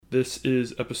This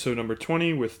is episode number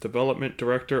 20 with Development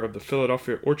Director of the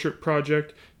Philadelphia Orchard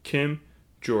Project, Kim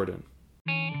Jordan.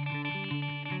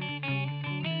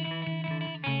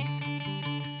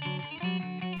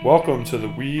 Welcome to the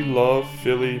We Love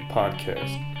Philly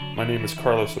podcast. My name is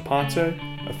Carlos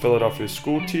Aponte, a Philadelphia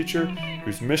school teacher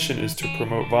whose mission is to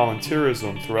promote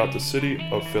volunteerism throughout the city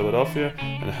of Philadelphia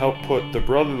and help put the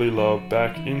brotherly love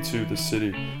back into the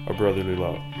city of brotherly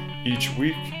love. Each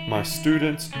week, my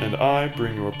students and I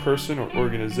bring you a person or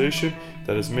organization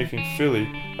that is making Philly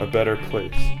a better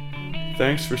place.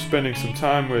 Thanks for spending some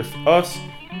time with us,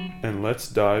 and let's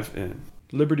dive in.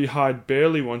 Liberty Hyde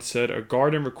Bailey once said, "A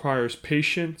garden requires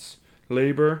patience,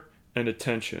 labor, and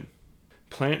attention.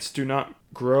 Plants do not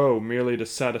grow merely to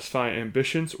satisfy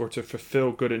ambitions or to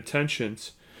fulfill good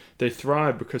intentions. They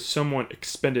thrive because someone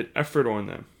expended effort on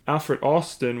them." Alfred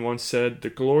Austin once said,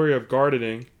 "The glory of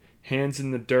gardening, hands in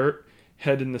the dirt,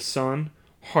 head in the sun,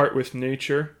 heart with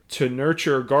nature. To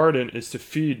nurture a garden is to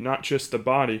feed not just the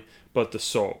body, but the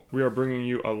soul." We are bringing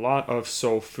you a lot of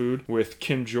soul food with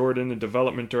Kim Jordan, the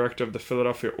Development Director of the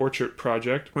Philadelphia Orchard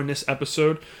Project. In this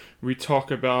episode, we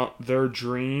talk about their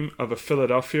dream of a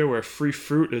Philadelphia where free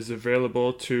fruit is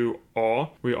available to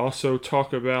all. We also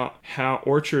talk about how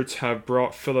orchards have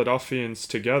brought Philadelphians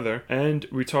together, and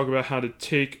we talk about how to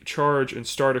take charge and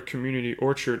start a community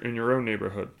orchard in your own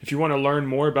neighborhood. If you want to learn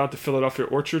more about the Philadelphia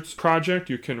Orchards Project,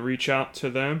 you can reach out to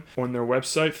them on their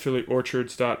website,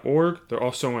 phillyorchards.org. They're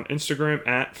also on Instagram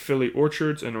at Philly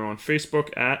Orchards, and they're on Facebook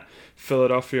at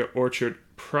Philadelphia Orchard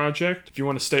Project. If you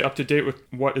want to stay up to date with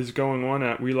what is going on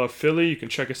at We Love Philly, you can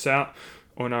check us out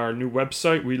on our new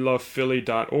website,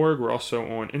 welovephilly.org. We're also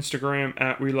on Instagram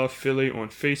at We Love Philly, on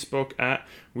Facebook at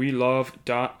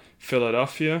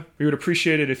welove.philadelphia. We would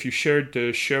appreciate it if you shared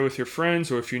the show with your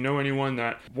friends, or if you know anyone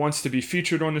that wants to be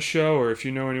featured on the show, or if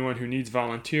you know anyone who needs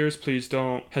volunteers, please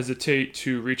don't hesitate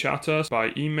to reach out to us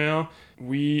by email,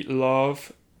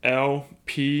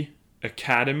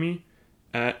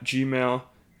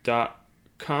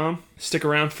 welovelpacademy@gmail.com. Stick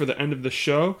around for the end of the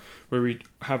show, where we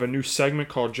have a new segment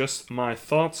called Just My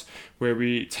Thoughts, where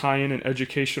we tie in an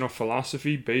educational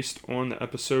philosophy based on the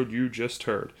episode you just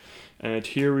heard. And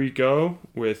here we go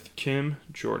with Kim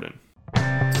Jordan.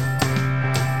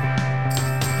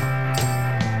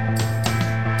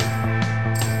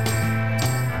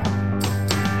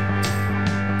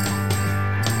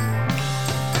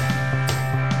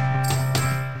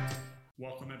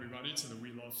 Welcome, everybody, to the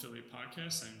We Love Philly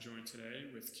podcast. I'm joined today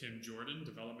with Kim Jordan,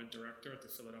 Development Director at the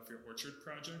Philadelphia Orchard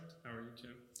Project. How are you,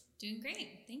 Kim? Doing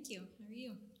great. Thank you. How are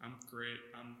you? I'm great.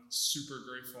 I'm super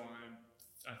grateful.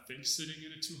 I think sitting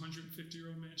in a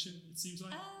 250-year-old mansion, it seems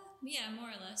like. Yeah, more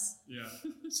or less. Yeah.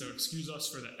 So excuse us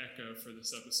for the echo for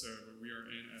this episode, but we are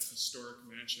in a historic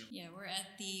mansion. Yeah, we're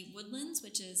at the Woodlands,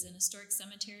 which is an historic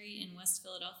cemetery in West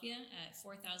Philadelphia at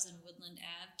 4000 Woodland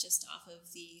Ave, just off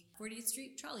of the 40th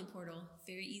Street trolley portal.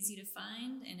 Very easy to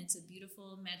find, and it's a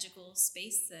beautiful, magical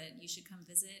space that you should come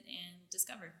visit and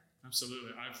discover.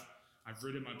 Absolutely. I've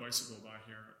ridden my bicycle by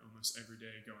here almost every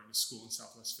day going to school in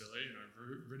Southwest Philly, and I've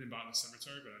ridden by the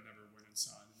cemetery, but I never went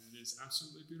inside. And it is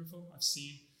absolutely beautiful. I've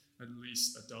seen at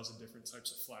least a dozen different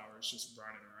types of flowers just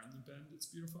riding around the bend. It's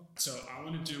beautiful. So I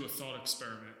want to do a thought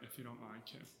experiment, if you don't mind,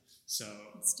 Kim.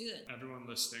 So let's do it. Everyone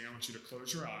listening, I want you to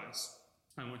close your eyes.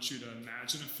 I want you to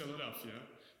imagine a Philadelphia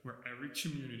where every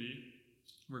community,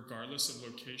 regardless of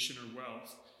location or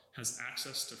wealth, has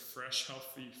access to fresh,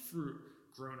 healthy fruit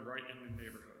grown right in the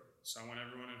neighborhood. So I want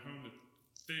everyone at home to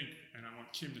think, and I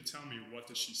want Kim to tell me, what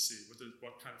does she see? What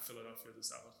kind of Philadelphia does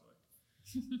that look like?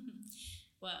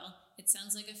 Well, it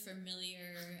sounds like a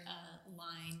familiar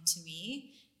line to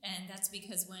me, and that's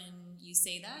because when you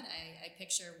say that, I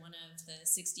picture one of the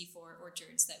 64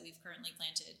 orchards that we've currently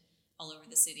planted all over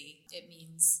the city. It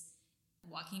means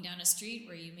walking down a street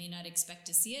where you may not expect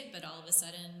to see it, but all of a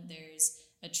sudden there's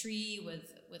a tree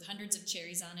with hundreds of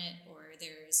cherries on it, or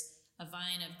there's a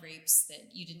vine of grapes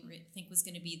that you didn't think was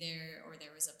going to be there, or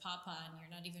there was a pawpaw and you're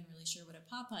not even really sure what a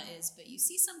pawpaw is, but you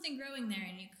see something growing there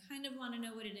and you kind of want to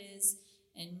know what it is,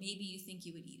 and maybe you think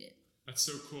you would eat it. That's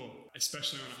so cool,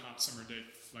 especially on a hot summer day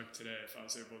like today, if I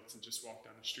was able to just walk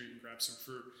down the street and grab some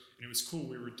fruit. And it was cool.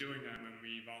 We were doing that when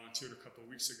we volunteered a couple of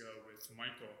weeks ago with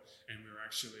Michael, and we were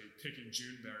actually picking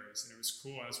June berries. And it was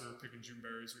cool. As we were picking June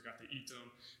berries, we got to eat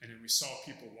them, and then we saw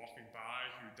people walking by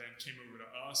who then came over to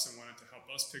us and wanted to help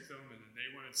us pick them, and then they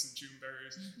wanted some June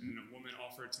berries. Mm-hmm. And then a woman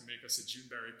offered to make us a June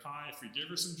berry pie if we gave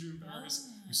her some June berries.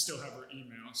 We still have her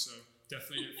email, so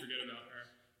definitely didn't forget about her.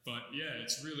 But yeah,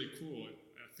 it's really cool.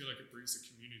 I feel like it brings the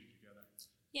community together.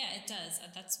 Yeah, it does.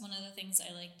 That's one of the things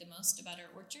I like the most about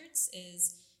our orchards,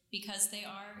 is because they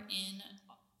are in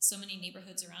so many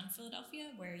neighborhoods around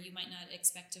Philadelphia where you might not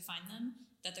expect to find them,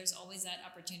 that there's always that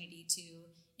opportunity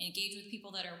to engage with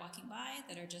people that are walking by,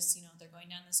 that are just, they're going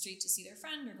down the street to see their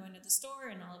friend or going to the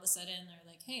store, and all of a sudden they're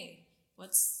like, hey,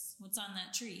 what's on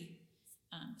that tree?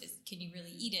 Can you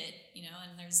really eat it?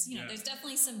 And there's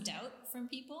definitely some doubt from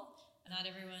people. Not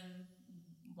everyone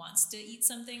wants to eat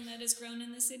something that is grown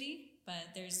in the city, but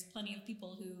there's plenty of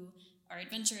people who are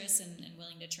adventurous and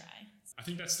willing to try. I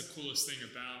think that's the coolest thing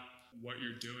about what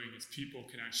you're doing is people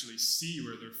can actually see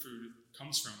where their food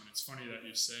comes from. And it's funny that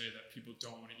you say that people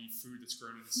don't want to eat food that's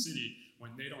grown in the city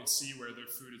when they don't see where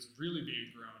their food is really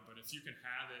being grown. But if you can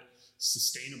have it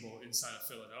sustainable inside of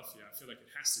Philadelphia, I feel like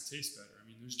it has to taste better. I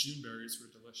mean, those June berries were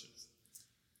delicious.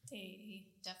 They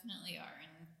definitely are.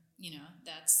 And,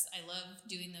 I love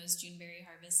doing those Juneberry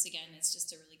harvests. Again, it's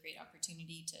just a really great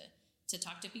opportunity to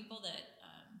talk to people that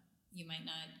you might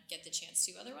not get the chance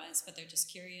to otherwise, but they're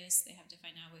just curious. They have to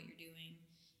find out what you're doing.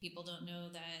 People don't know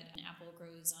that an apple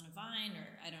grows on a vine, or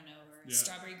I don't know, or a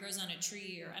strawberry grows on a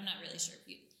tree, or I'm not really sure.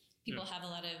 People have a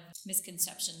lot of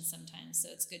misconceptions sometimes, so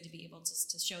it's good to be able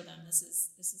to show them this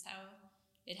is how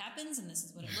it happens, and this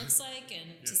is what it looks like,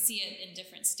 and to see it in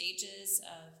different stages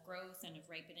of growth and of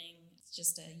ripening. It's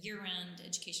just a year-round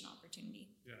educational opportunity.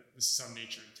 Yeah, this is how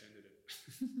nature intended it.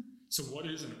 So what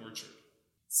is an orchard?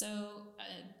 So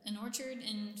an orchard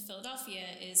in Philadelphia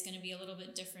is going to be a little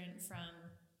bit different from,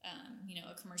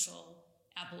 a commercial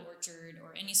apple orchard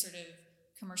or any sort of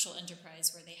commercial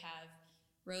enterprise where they have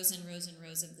rows and rows and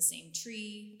rows of the same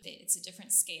tree. It's a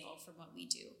different scale from what we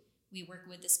do. We work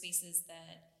with the spaces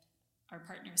that our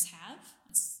partners have.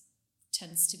 It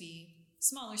tends to be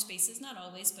smaller spaces, not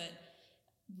always, but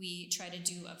we try to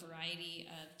do a variety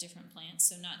of different plants.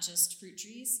 So not just fruit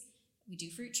trees. We do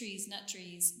fruit trees, nut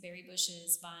trees, berry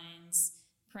bushes, vines,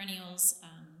 perennials,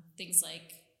 things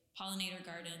like pollinator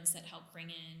gardens that help bring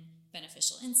in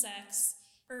beneficial insects,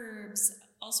 herbs,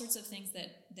 all sorts of things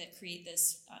that create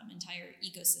this entire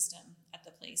ecosystem at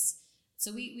the place.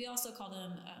 So we also call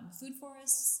them food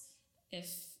forests. If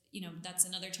that's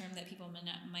another term that people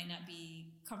might not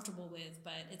be comfortable with,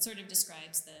 but it sort of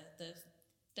describes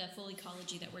the full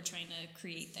ecology that we're trying to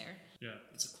create there. Yeah,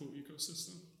 it's a cool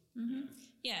ecosystem. Mm-hmm.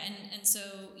 Yeah, and so,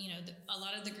 a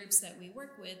lot of the groups that we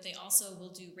work with, they also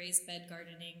will do raised bed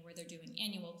gardening where they're doing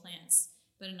annual plants.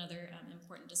 But another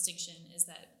important distinction is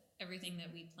that everything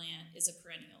that we plant is a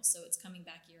perennial, so it's coming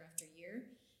back year after year.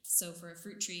 So for a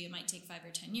fruit tree, it might take 5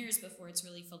 or 10 years before it's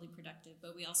really fully productive,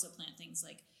 but we also plant things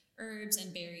like herbs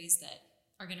and berries that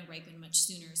are going to ripen much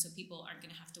sooner, so people aren't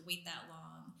going to have to wait that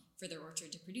long for their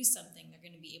orchard to produce something. They're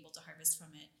going to be able to harvest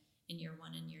from it in year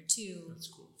 1 and year 2. That's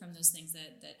cool. From those things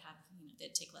that have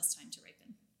that take less time to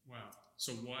ripen. Wow.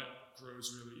 So what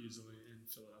grows really easily in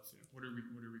Philadelphia? What are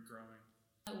we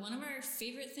growing? One of our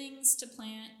favorite things to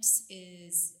plant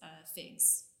is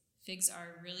figs. Figs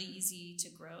are really easy to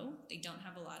grow. They don't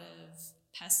have a lot of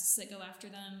pests that go after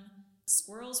them.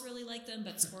 Squirrels really like them,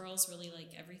 but squirrels really like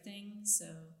everything. So,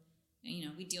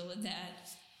 we deal with that.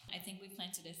 I think we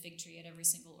planted a fig tree at every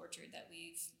single orchard that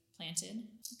we've planted.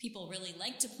 People really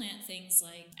like to plant things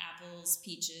like apples,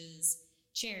 peaches,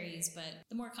 cherries, but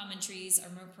the more common trees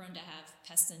are more prone to have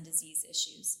pest and disease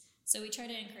issues. So we try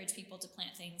to encourage people to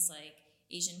plant things like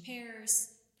Asian pears,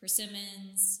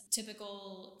 persimmons,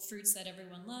 typical fruits that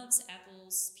everyone loves,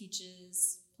 apples,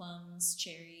 peaches, plums,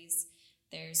 cherries.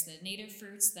 There's the native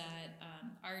fruits that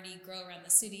already grow around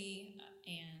the city,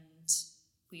 and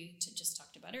we just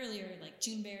talked about earlier, like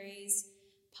June berries.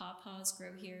 Pawpaws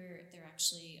grow here. They're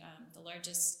actually the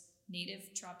largest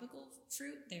native tropical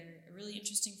fruit. They're a really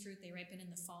interesting fruit. They ripen in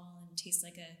the fall and taste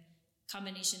like a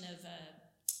combination of,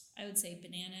 I would say,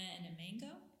 banana and a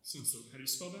mango. How do you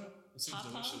spell that? It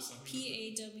sounds delicious.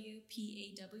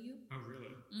 P-A-W. Oh,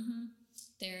 really? Mm-hmm.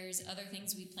 There's other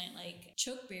things we plant like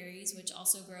chokeberries, which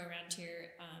also grow around here.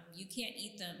 You can't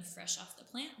eat them fresh off the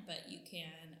plant, but you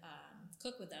can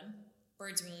cook with them.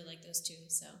 Birds really like those too.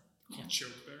 So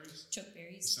chokeberries?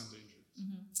 Chokeberries. Sounds dangerous.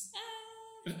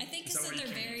 Mm-hmm. I think because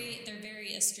they're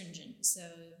very astringent. So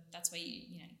that's why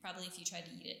you probably if you tried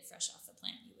to eat it fresh off the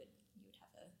plant, you would have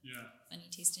a funny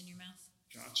taste in your mouth.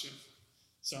 Gotcha.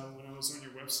 So when I was on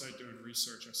your website doing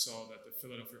research, I saw that the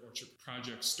Philadelphia Orchard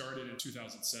Project started in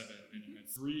 2007, and you had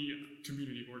 3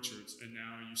 community orchards, and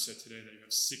now you said today that you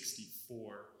have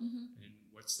 64. Mm-hmm. And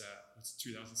what's that? What's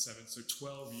 2007? So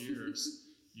 12 years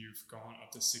you've gone up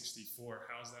to 64.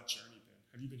 How's that journey been?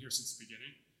 Have you been here since the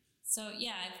beginning? So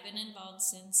yeah, I've been involved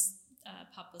since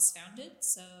POP was founded.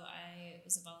 So I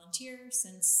was a volunteer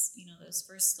since those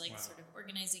first sort of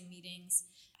organizing meetings.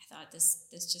 I thought this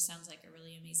just sounds like a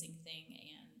really amazing thing,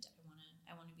 and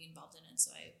I want to be involved in it.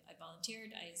 So I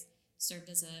volunteered. I served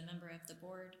as a member of the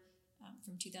board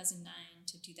from 2009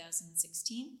 to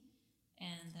 2016.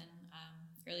 And then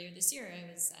earlier this year,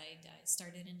 I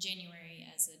started in January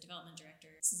as a development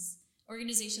director. This is an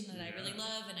organization that I really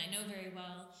love and I know very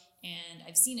well. And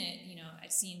I've seen it,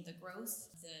 I've seen the growth,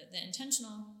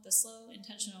 the slow,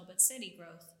 intentional, but steady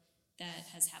growth that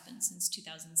has happened since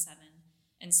 2007.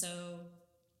 And so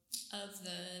of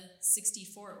the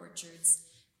 64 orchards,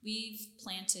 we've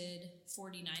planted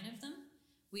 49 of them.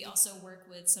 We also work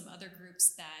with some other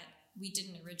groups that we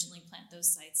didn't originally plant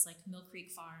those sites, like Mill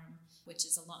Creek Farm, which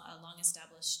is a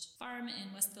long-established farm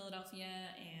in West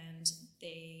Philadelphia, and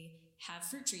they have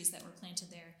fruit trees that were planted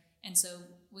there. And so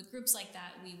with groups like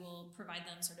that, we will provide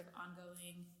them sort of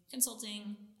ongoing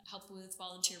consulting, help with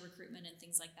volunteer recruitment and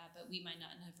things like that, but we might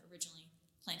not have originally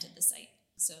planted the site.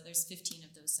 So there's 15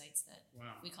 of those sites that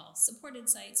we call supported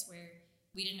sites where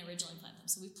we didn't originally plant them.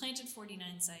 So we planted 49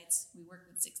 sites. We work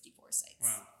with 64 sites.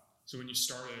 Wow. So when you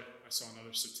started, I saw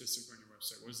another statistic on your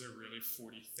website. Was there really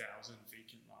 40,000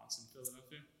 vacant lots in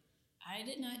Philadelphia? I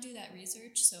did not do that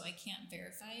research, so I can't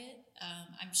verify it.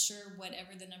 I'm sure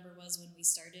whatever the number was when we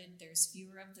started, there's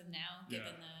fewer of them now,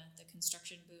 given the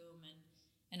construction boom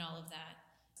and all of that.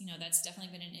 That's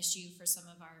definitely been an issue for some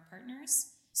of our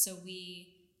partners. So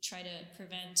we try to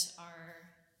prevent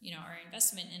our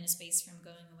investment in a space from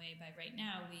going away by right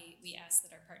now. We ask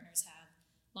that our partners have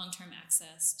long-term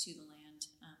access to the land.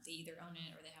 They either own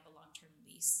it or they have a long-term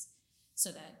lease,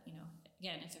 so that,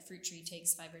 again, if a fruit tree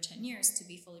takes 5 or 10 years to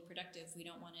be fully productive, we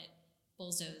don't want it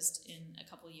bulldozed in a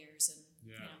couple years, and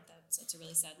that's a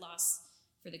really sad loss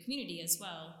for the community as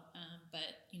well.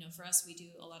 But for us, we do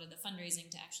a lot of the fundraising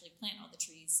to actually plant all the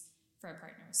trees for our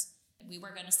partners. We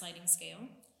work on a sliding scale,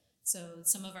 so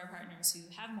some of our partners who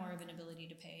have more of an ability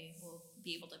to pay will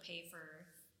be able to pay for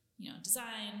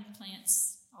design,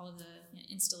 plants, all of the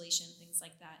installation, things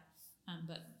like that.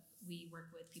 But we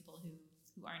work with people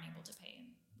who aren't able to pay,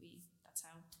 and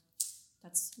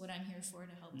that's what I'm here for,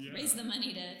 to help raise the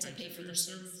money to pay for your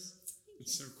service.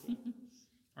 It's so cool.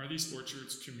 Are these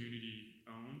orchards community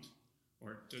owned,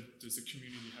 or does the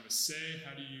community have a say?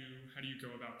 How do you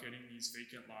go about getting these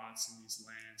vacant lots and these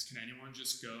lands? Can anyone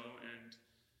just go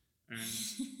and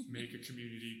make a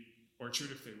community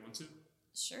orchard if they want to?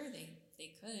 Sure, they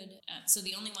could. So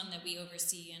the only one that we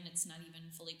oversee, and it's not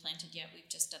even fully planted yet, we've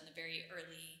just done the very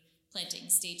early planting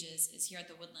stages, is here at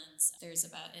the Woodlands. There's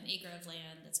about an acre of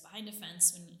land that's behind a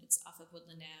fence when it's off of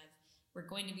Woodland Ave. We're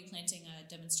going to be planting a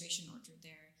demonstration orchard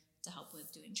there to help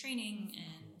with doing training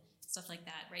and stuff like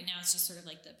that. Right now it's just sort of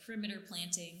like the perimeter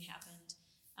planting happened.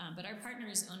 But our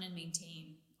partners own and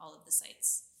maintain all of the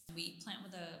sites. We plant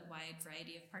with a wide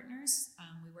variety of partners.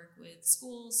 We work with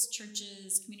schools,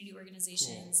 churches, community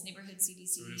organizations, neighborhood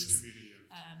CDCs, so it is community.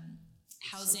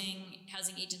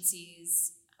 Housing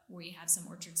agencies. We have some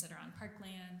orchards that are on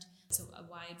parkland. So a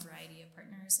wide variety of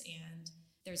partners, and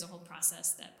there's a whole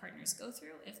process that partners go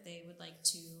through if they would like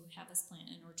to have us plant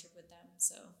an orchard with them.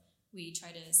 So we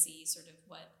try to see sort of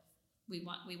what we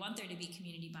want. We want there to be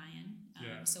community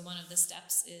buy-in. So one of the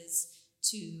steps is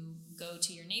to go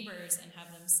to your neighbors and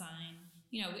have them sign.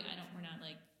 We're not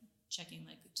like checking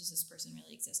like, does this person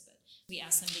really exist? But we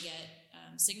ask them to get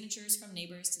signatures from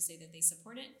neighbors to say that they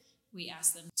support it. We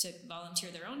ask them to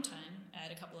volunteer their own time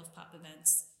at a couple of pop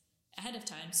events ahead of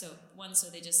time. So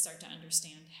they just start to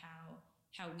understand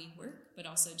how we work, but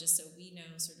also just so we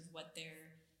know sort of what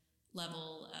their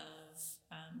level of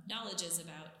knowledge is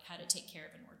about how to take care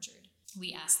of an orchard.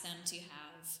 We ask them to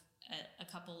have a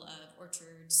couple of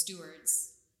orchard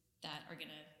stewards that are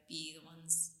going to be the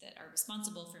ones that are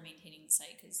responsible for maintaining the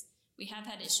site, because we have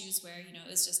had issues where, it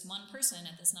was just one person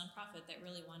at this nonprofit that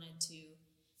really wanted to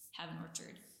have an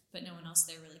orchard, but no one else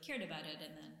there really cared about it.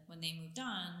 And then when they moved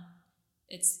on,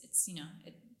 it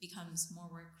becomes more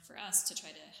work for us to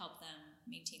try to help them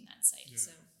maintain that site.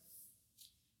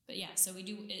 So we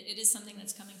do, it is something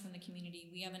that's coming from the community.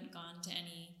 We haven't gone to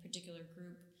any particular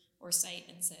group or site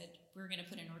and said, we're going to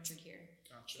put an orchard here.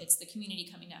 Gotcha. It's the community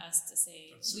coming to us to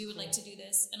say, we would like to do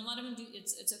this. And a lot of them do,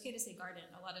 it's okay to say garden.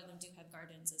 A lot of them do have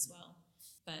gardens as well.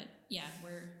 But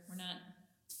we're not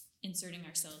inserting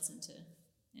ourselves into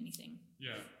anything.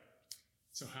 Yeah.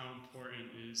 So how important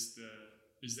is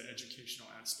the educational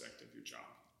aspect of your job?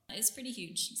 It's pretty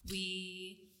huge.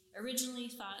 We originally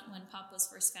thought when POP was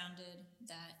first founded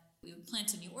that we would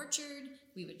plant a new orchard,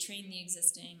 we would train the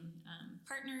existing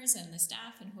partners and the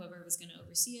staff and whoever was going to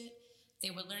oversee it. They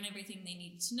would learn everything they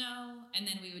needed to know, and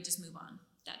then we would just move on.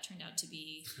 That turned out to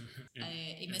be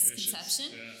a misconception.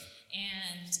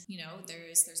 And,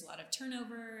 there's a lot of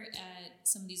turnover at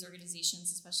some of these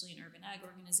organizations, especially in urban ag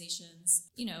organizations.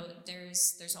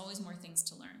 There's always more things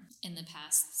to learn. In the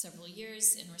past several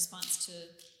years, in response to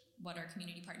what our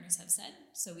community partners have said,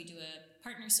 so we do a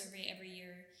partner survey every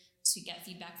year to get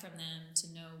feedback from them,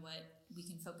 to know what we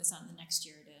can focus on the next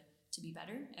year to be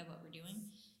better at what we're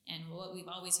doing. And what we've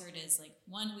always heard is,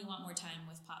 one, we want more time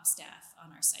with POP staff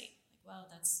on our site.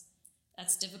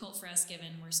 That's difficult for us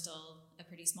given we're still a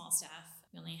pretty small staff.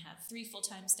 We only have 3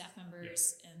 full-time staff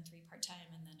members and 3 part-time,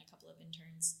 and then a couple of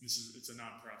interns. It's a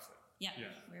nonprofit. Yeah,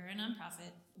 we're a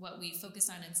nonprofit. What we focus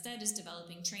on instead is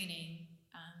developing training.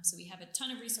 So we have a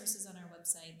ton of resources on our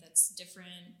website that's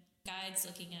different guides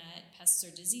looking at pests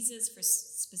or diseases for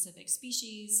specific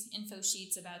species, info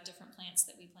sheets about different plants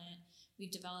that we plant.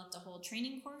 We've developed a whole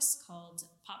training course called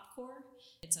POPcore.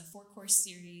 It's a 4-course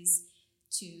series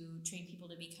to train people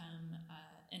to become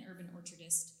an urban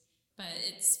orchardist. But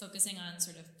it's focusing on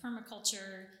sort of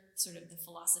permaculture, sort of the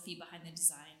philosophy behind the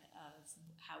design of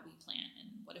how we plant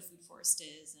and what a food forest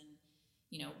is, and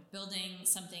building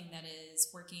something that is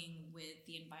working with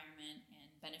the environment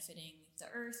and benefiting the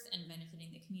earth and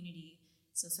benefiting the community.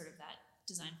 So sort of that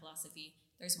design philosophy.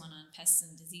 There's one on pests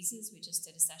and diseases. We just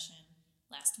did a session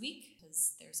last week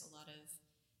because there's a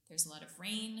lot of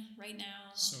rain right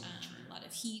now, a lot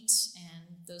of heat,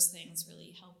 and those things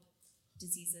really help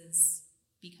diseases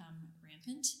become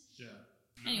rampant. Yeah.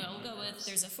 Anyway, we'll go with,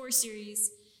 there's a 4-series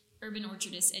urban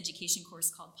orchardist education course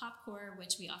called POPcore,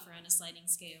 which we offer on a sliding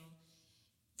scale.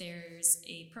 There's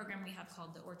a program we have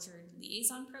called the Orchard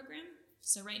Liaison Program.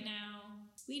 So right now,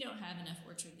 we don't have enough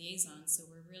orchard liaisons, so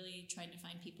we're really trying to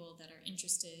find people that are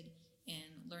interested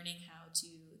in learning how to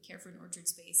care for an orchard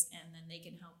space, and then they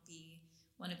can help be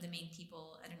one of the main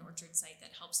people at an orchard site that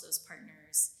helps those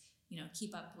partners,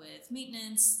 keep up with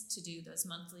maintenance, to do those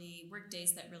monthly work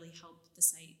days that really help the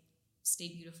site stay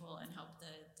beautiful and help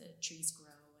the trees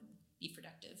grow and be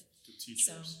productive. The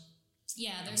teachers. So,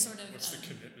 yeah, there's sort of... What's the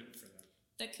commitment for that?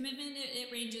 The commitment,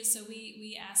 it ranges. So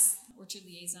we ask orchard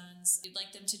liaisons, we'd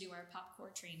like them to do our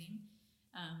POPcore training.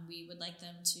 We would like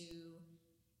them to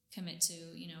commit to,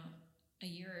 a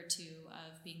year or 2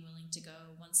 of being willing to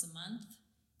go once a month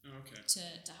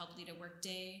to help lead a work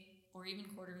day, or even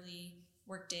quarterly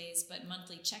work days, but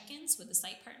monthly check-ins with the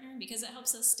site partner, because it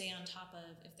helps us stay on top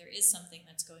of if there is something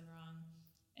that's going wrong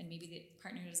and maybe the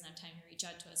partner doesn't have time to reach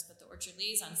out to us, but the orchard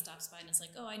liaison stops by and is like,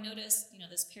 oh, I noticed,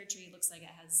 this pear tree looks like it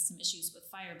has some issues with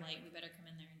fire blight. We better come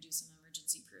in there and do some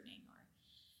emergency pruning or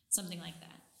something like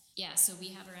that. Yeah, so we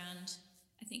have around,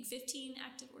 I think, 15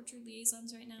 active orchard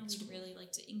liaisons right now. We'd really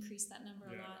like to increase that number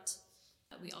a lot.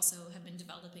 We also have been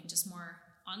developing just more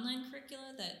online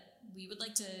curricula that we would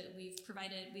like to, we've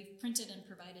printed and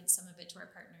provided some of it to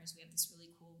our partners. We have this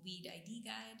really cool weed ID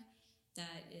guide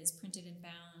that is printed and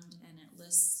bound, and it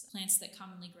lists plants that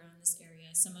commonly grow in this area.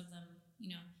 Some of them,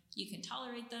 you can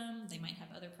tolerate them. They might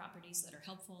have other properties that are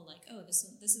helpful, like, oh, this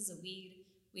is a weed.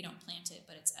 We don't plant it,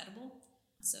 but it's edible.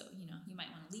 So, you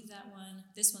might want to leave that one.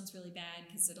 This one's really bad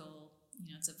because it'll,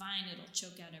 it's a vine. It'll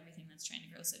choke out everything that's trying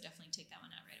to grow. So definitely take that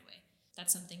one out right away.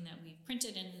 That's something that we've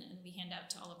printed and we hand out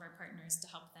to all of our partners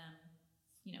to help them,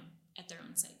 at their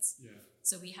own sites. Yeah.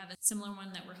 So we have a similar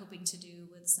one that we're hoping to do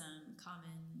with some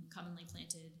commonly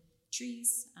planted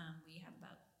trees. We have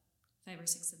about 5 or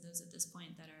 6 of those at this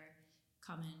point that are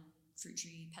common fruit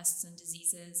tree pests and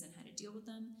diseases and how to deal with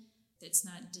them. It's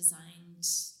not designed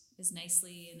as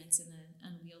nicely, and it's in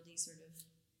an unwieldy sort of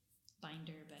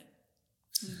binder, but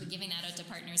we've been giving that out to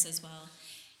partners as well.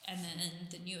 And then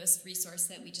the newest resource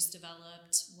that we just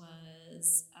developed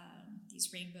was these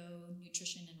rainbow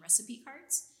nutrition and recipe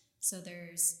cards. So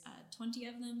there's 20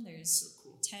 of them. There's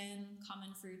 10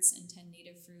 common fruits and 10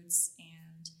 native fruits,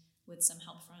 and with some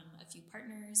help from a few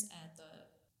partners at the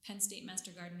Penn State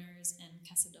Master Gardeners and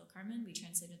Casa del Carmen, we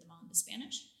translated them all into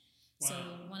Spanish. Wow. So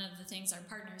one of the things our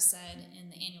partners said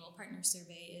in the annual partner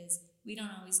survey is, we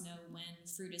don't always know when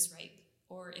fruit is ripe,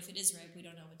 or if it is ripe, we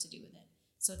don't know what to do with it.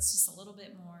 So it's just a little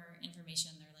bit more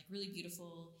information. They're like really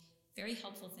beautiful, very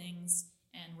helpful things,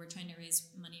 and we're trying to raise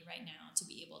money right now to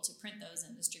be able to print those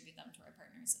and distribute them to our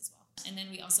partners as well. And then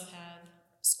we also have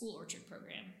school orchard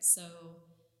program. So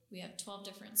we have 12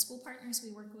 different school partners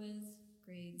we work with,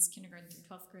 grades kindergarten through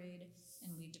 12th grade,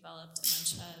 and we developed a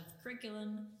bunch of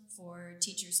curriculum for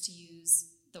teachers to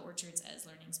use the orchards as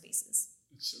learning spaces.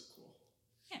 That's so cool.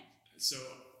 Yeah. So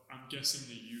I'm guessing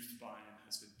the youth buy-in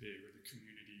has been big, or the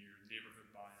community or neighborhood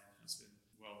buy-in has been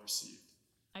well received.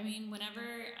 I mean, whenever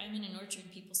I'm in an orchard,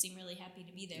 people seem really happy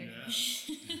to be there.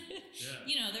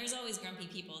 Yeah. There's always grumpy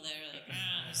people that are like,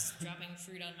 just dropping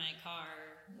fruit on my car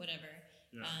or whatever.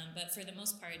 Yeah. But for the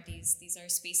most part, these are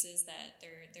spaces that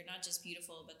they're not just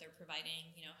beautiful, but they're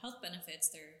providing, health benefits.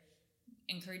 They're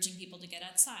encouraging people to get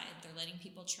outside. They're letting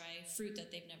people try fruit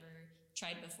that they've never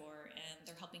tried before, and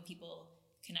they're helping people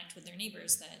connect with their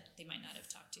neighbors that they might not have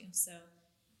talked to. So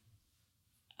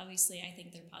obviously, I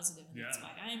think they're positive, and that's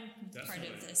why I'm part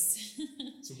of this.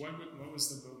 So what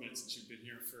was the moment, since you've been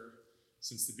here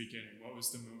since the beginning, what was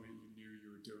the moment you knew you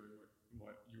were doing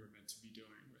what you were meant to be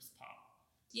doing with POP?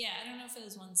 Yeah, I don't know if it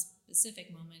was one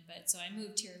specific moment, but so I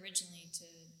moved here originally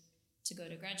to go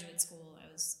to graduate school.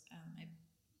 I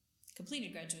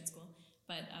completed graduate school,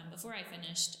 but before I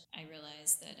finished, I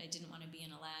realized that I didn't want to be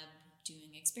in a lab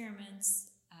doing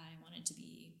experiments. I wanted to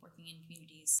be working in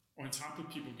communities. On top of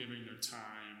people giving their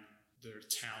time, their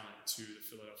talent to the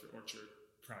Philadelphia Orchard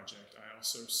Project, I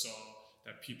also saw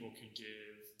that people can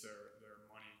give their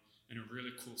money. And a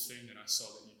really cool thing that I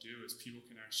saw that you do is people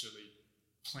can actually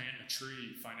plant a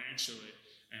tree financially,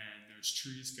 and those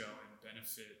trees go and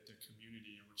benefit the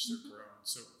community in which they're grown.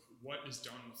 So what is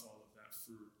done with all of that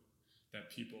fruit that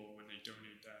people, when they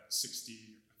donate that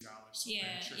 $60 to plant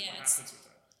a tree, what happens with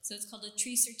that? So it's called a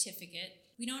tree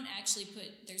certificate. We don't actually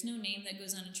there's no name that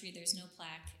goes on a tree, there's no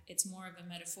plaque. It's more of a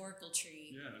metaphorical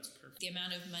tree. Yeah, that's perfect. The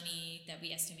amount of money that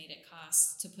we estimate it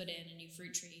costs to put in a new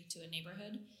fruit tree to a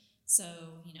neighborhood. So,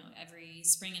 every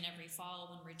spring and every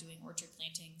fall when we're doing orchard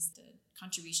plantings, the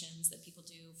contributions that people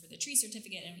do for the tree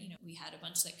certificate, and, we had a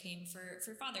bunch that came for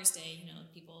Father's Day,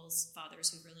 people's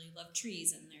fathers who really love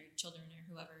trees and their children or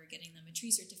whoever getting them a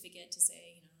tree certificate to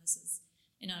say, this is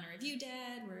in honor of you,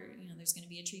 Dad, where, there's going to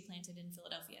be a tree planted in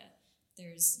Philadelphia.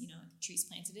 There's, trees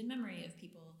planted in memory of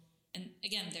people. And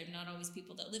again, they're not always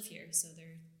people that live here. So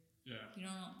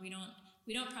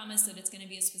we don't promise that it's going to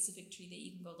be a specific tree that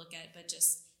you can go look at, but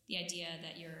just the idea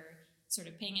that you're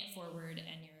sort of paying it forward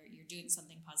and you're doing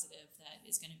something positive that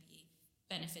is going to be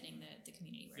benefiting the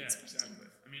community where it's planted.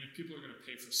 Exactly. I mean, if people are going to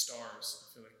pay for stars, I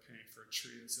feel like paying for a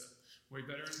tree is a way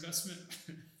better investment.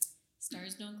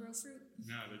 Stars don't grow fruit.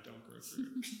 No, they don't grow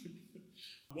fruit.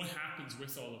 What happens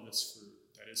with all of this fruit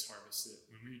that is harvested?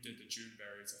 When we did the June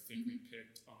berries, I think we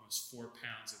picked almost 4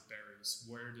 pounds of berries.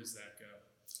 Where does that go?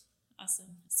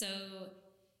 Awesome. So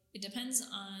it depends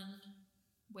on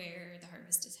where the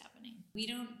harvest is happening. We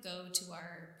don't go to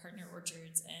our partner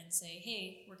orchards and say,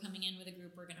 hey, we're coming in with a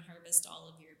group, we're going to harvest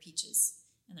all of your peaches,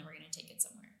 and then we're going to take it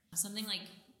somewhere. Something like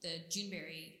the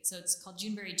Juneberry, so it's called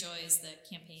Juneberry Joys, the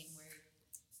campaign where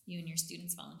you and your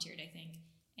students volunteered, I think.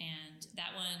 And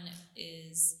that one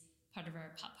is part of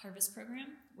our POP Harvest program,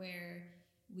 where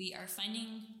we are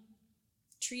finding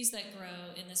trees that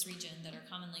grow in this region that are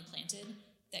commonly planted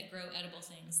that grow edible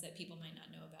things that people might not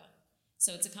know about.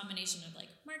 So it's a combination of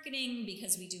marketing,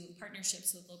 because we do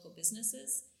partnerships with local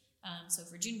businesses. So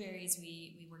for Juneberries,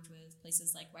 we worked with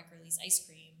places like Weckerly's Ice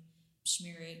Cream,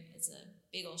 Schmierit is a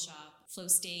bagel shop, Flow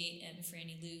State and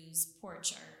Franny Lou's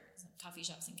Porch are coffee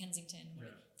shops in Kensington. Yeah.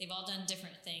 They've all done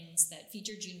different things that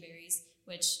feature Juneberries,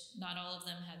 which not all of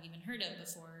them have even heard of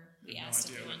before we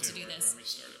asked if they wanted to do this.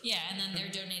 Yeah, and then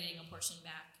they're donating a portion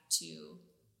back to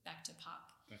POP.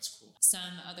 That's cool.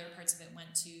 Some other parts of it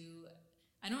went to,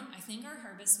 I think our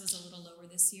harvest was a little lower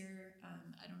this year.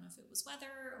 I don't know if it was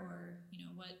weather or,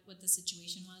 what the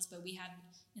situation was, but we had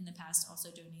in the past also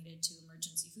donated to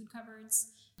emergency food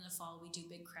cupboards. In the fall, we do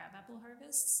big crabapple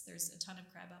harvests. There's a ton of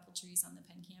crabapple trees on the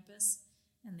Penn campus,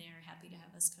 and they are happy to have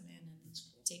us come in and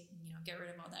get rid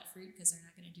of all that fruit because they're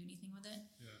not going to do anything with it.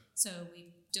 Yeah. So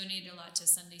we donated a lot to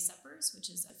Sunday Suppers,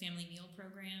 which is a family meal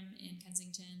program in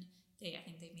Kensington. I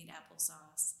think they've made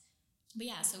applesauce. But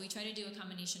yeah, so we try to do a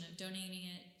combination of donating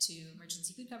it to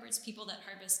emergency food cupboards. People that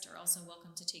harvest are also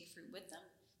welcome to take fruit with them.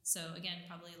 So again,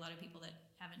 probably a lot of people that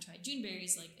haven't tried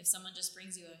Juneberries, if someone just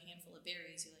brings you a handful of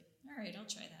berries, you're like, all right, I'll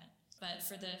try that. But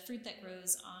for the fruit that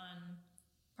grows on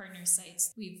partner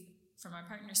sites, from our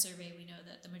partner survey, we know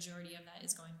that the majority of that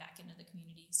is going back into the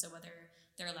community. So whether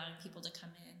they're allowing people to come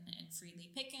in and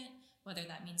freely pick it, whether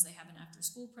that means they have an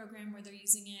after-school program where they're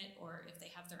using it, or if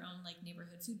they have their own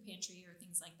neighborhood food pantry or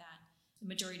things like that, the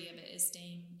majority of it is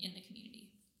staying in the community.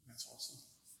 That's awesome.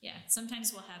 Yeah, sometimes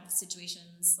we'll have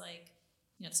situations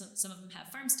some of them have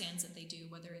farm stands that they do,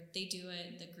 whether they do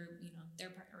it, the group, their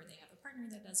partner, or they have a partner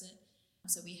that does it.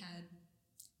 So we had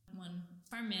one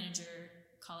farm manager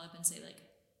call up and say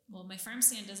well, my farm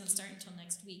stand doesn't start until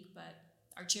next week, but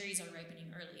our cherries are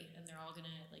ripening early and they're all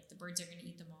gonna, the birds are gonna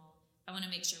eat them all. I wanna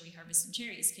make sure we harvest some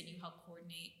cherries. Can you help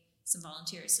coordinate some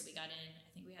volunteers? So we got in, I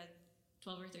think we had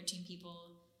 12 or 13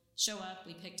 people show up.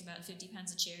 We picked about 50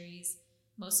 pounds of cherries.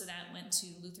 Most of that went to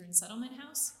Lutheran Settlement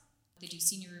House. They do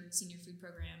senior food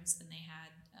programs, and they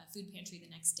had a food pantry the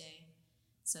next day.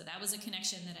 So that was a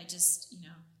connection that I just,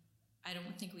 I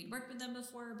don't think we'd worked with them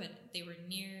before, but they were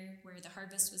near where the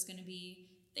harvest was going to be.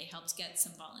 They helped get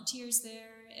some volunteers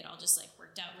there. It all just like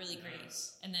worked out really great.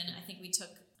 And then I think we took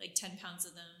like 10 pounds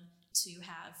of them to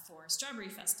have for Strawberry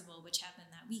Festival, which happened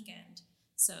that weekend.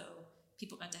 So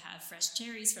people got to have fresh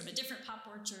cherries from a different pop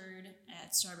orchard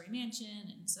at Strawberry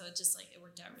Mansion. And so it just like, it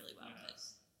worked out really well. But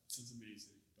sounds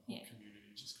amazing. The whole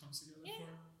community just comes together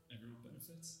for it. Everyone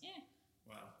benefits. Yeah.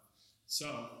 Wow.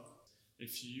 So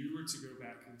if you were to go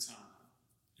back in time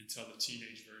and tell the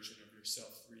teenage version of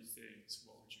yourself 3 things,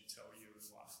 what would you tell you and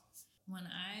why? When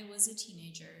I was a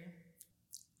teenager,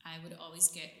 I would always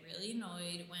get really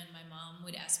annoyed when my mom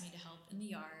would ask me to help in the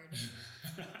yard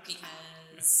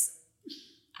because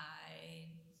I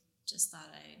just thought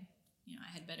I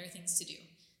had better things to do.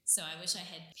 So I wish I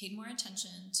had paid more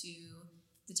attention to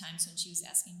the times when she was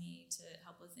asking me to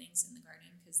help with things in the garden,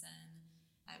 because then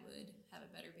I would have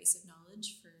a better base of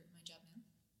knowledge for my job now.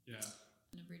 Yeah.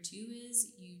 Number 2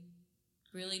 is you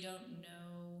really don't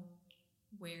know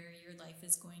where your life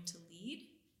is going to lead.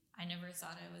 I never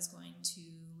thought I was going to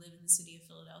live in the city of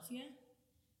Philadelphia,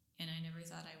 and I never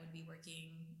thought I would be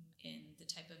working in the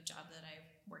type of job that I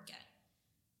work at.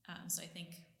 So I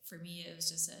think for me, it was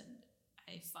just that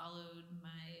I followed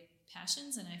my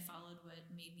passions and I followed what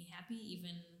made me happy,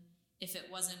 even if it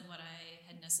wasn't what I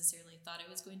had necessarily thought I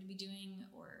was going to be doing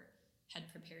or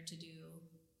had prepared to do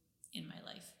in my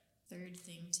life. 3rd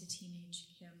thing to teenage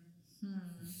Kim.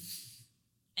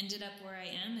 Ended up where I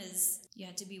am is you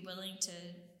had to be willing to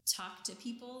talk to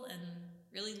people and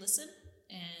really listen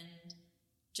and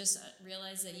just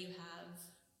realize that you have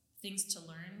things to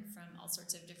learn from all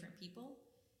sorts of different people.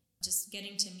 Just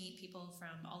getting to meet people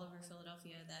from all over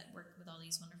Philadelphia that work with all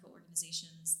these wonderful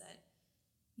organizations that,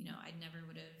 I never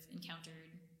would have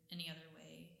encountered any other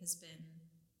way has been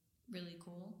really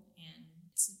cool. And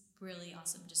it's really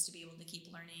awesome just to be able to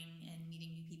keep learning and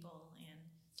meeting new people and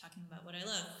talking about what I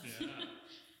love. Yeah,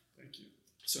 thank you.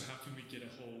 So how can we get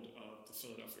a hold of the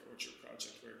Philadelphia Orchard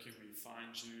Project? Where can we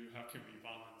find you? How can we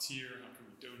volunteer? How can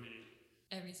we donate?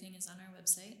 Everything is on our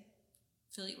website,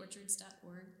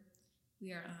 phillyorchards.org.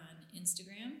 We are on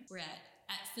Instagram. We're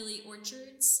at Philly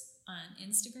Orchards on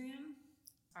Instagram.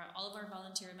 All of our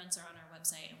volunteer events are on our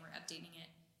website, and we're updating it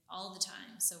all the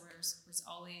time. So we're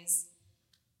always,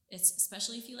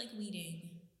 especially if you like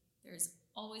weeding, there's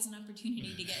always an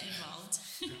opportunity to get involved.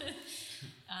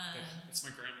 That's my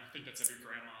grandma. I think that's every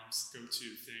grandma's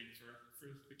go-to thing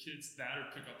for the kids. That or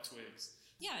pick up twigs.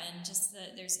 Yeah, and just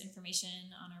there's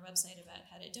information on our website about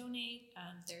how to donate.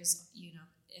 There's,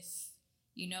 if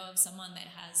you know of someone that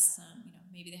has some,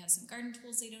 maybe they have some garden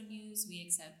tools they don't use, we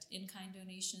accept in-kind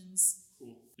donations.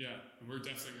 Cool. Yeah, and we're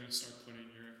definitely going to start putting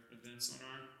your events on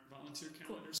our volunteer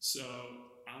calendars. Cool. So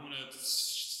I want to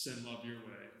send love your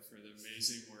way for the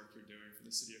amazing work you're doing for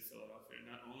the city of Philadelphia.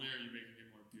 Not only are you making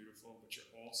it more beautiful, but you're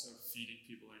also feeding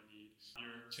people in need.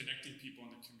 You're connecting people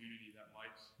in the community that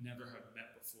might never have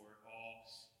met before, all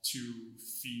to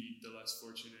feed the less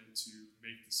fortunate, to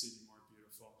make the city more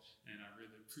beautiful. And I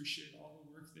really appreciate all the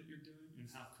work that you're doing and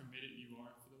how committed you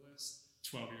are for the last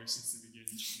 12 years since the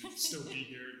beginning. And still be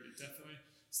here. It's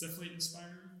definitely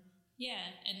inspiring. Yeah,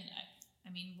 and I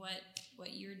mean,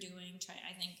 what you're doing,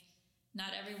 I think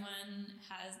not everyone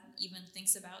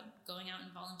thinks about going out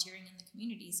and volunteering in the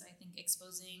community. So I think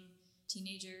exposing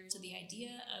teenagers to the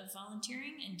idea of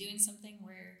volunteering and doing something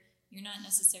where you're not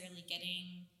necessarily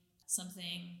getting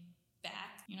something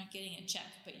back. You're not getting a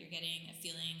check, but you're getting a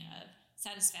feeling of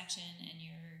satisfaction, and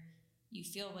you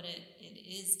feel what it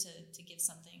is to give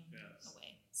something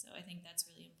away. So I think that's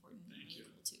really important and really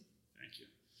cool too. Thank you.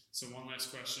 So one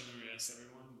last question we ask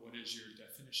everyone: what is your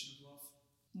definition of love?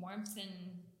 Warmth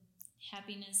and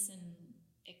happiness and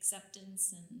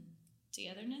acceptance and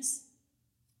togetherness.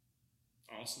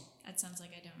 Awesome. That sounds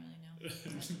like I don't really know.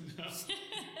 No.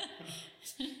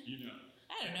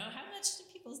 I don't know. How much do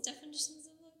people's definitions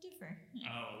of love differ?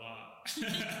 Oh, a lot.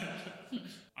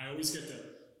 I always get the,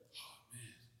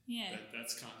 man. Yeah.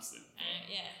 That's constant. I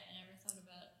never thought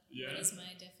about what is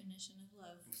my definition of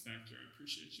love. Well, thank you. I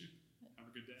appreciate you. Have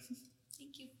a good day.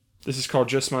 Thank you. This is called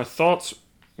Just My Thoughts,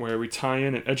 where we tie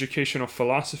in an educational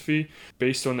philosophy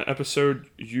based on the episode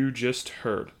you just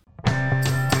heard.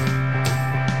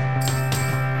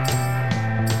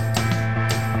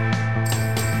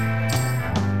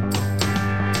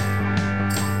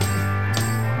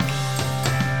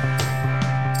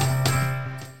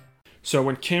 So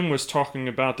when Kim was talking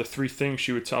about the 3 things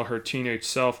she would tell her teenage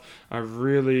self, I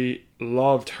really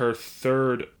loved her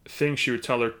third thing she would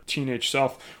tell her teenage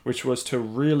self, which was to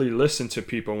really listen to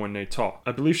people when they talk.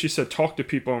 I believe she said talk to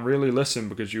people and really listen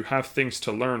because you have things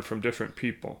to learn from different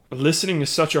people. Listening is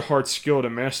such a hard skill to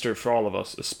master for all of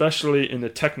us, especially in the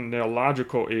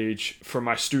technological age for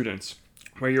my students,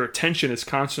 where your attention is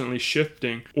constantly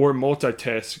shifting or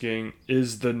multitasking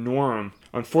is the norm.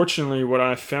 Unfortunately, what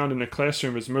I've found in the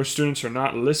classroom is most students are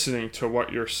not listening to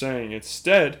what you're saying.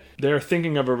 Instead, they're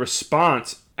thinking of a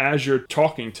response as you're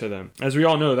talking to them. As we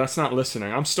all know, that's not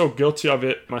listening. I'm still guilty of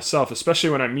it myself, especially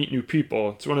when I meet new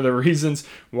people. It's one of the reasons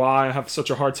why I have such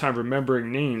a hard time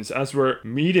remembering names. As we're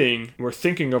meeting, we're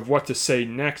thinking of what to say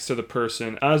next to the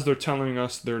person as they're telling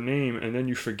us their name, and then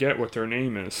you forget what their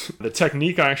name is. The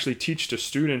technique I actually teach to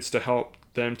students to help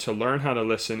them to learn how to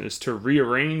listen is to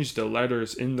rearrange the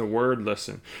letters in the word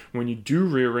listen. When you do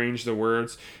rearrange the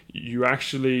words, you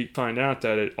actually find out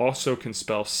that it also can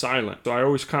spell silent. So I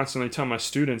always constantly tell my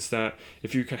students that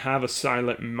if you can have a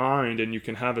silent mind and you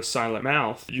can have a silent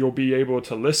mouth, you'll be able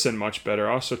to listen much better.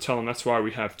 I also tell them that's why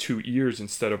we have 2 ears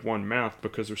instead of 1 mouth,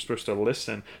 because we're supposed to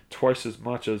listen twice as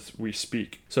much as we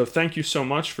speak. So thank you so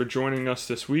much for joining us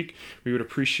this week. We would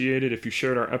appreciate it if you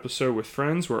shared our episode with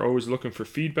friends. We're always looking for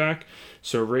feedback,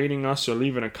 so rating us or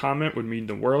leaving a comment would mean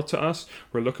the world to us.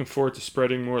 We're looking forward to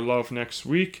spreading more love next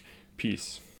week.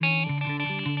 Peace.